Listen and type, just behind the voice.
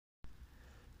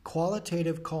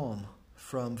Qualitative Calm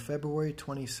from February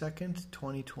 22nd,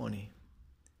 2020.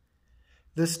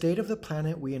 The state of the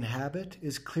planet we inhabit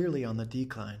is clearly on the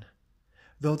decline.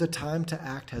 Though the time to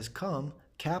act has come,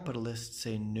 capitalists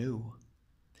say no.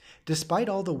 Despite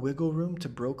all the wiggle room to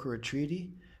broker a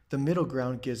treaty, the middle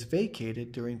ground gets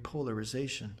vacated during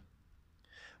polarization.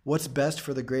 What's best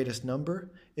for the greatest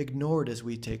number? Ignored as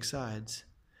we take sides.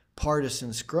 Partisan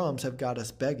scrums have got us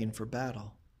begging for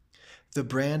battle. The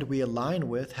brand we align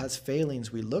with has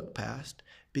failings we look past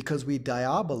because we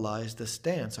diabolize the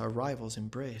stance our rivals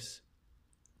embrace.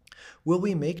 Will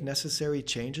we make necessary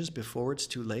changes before it's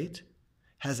too late?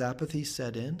 Has apathy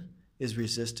set in? Is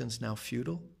resistance now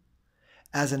futile?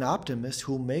 As an optimist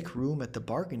who'll make room at the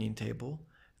bargaining table,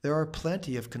 there are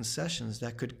plenty of concessions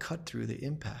that could cut through the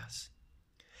impasse.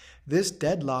 This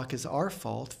deadlock is our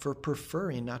fault for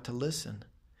preferring not to listen.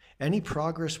 Any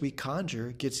progress we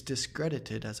conjure gets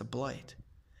discredited as a blight.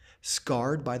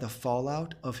 Scarred by the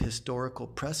fallout of historical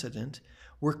precedent,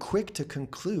 we're quick to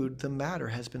conclude the matter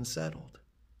has been settled.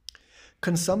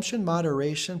 Consumption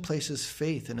moderation places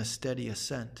faith in a steady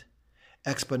ascent.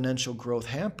 Exponential growth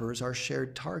hampers our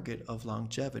shared target of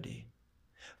longevity.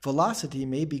 Velocity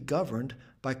may be governed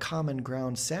by common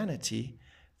ground sanity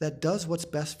that does what's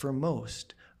best for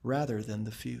most rather than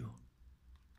the few.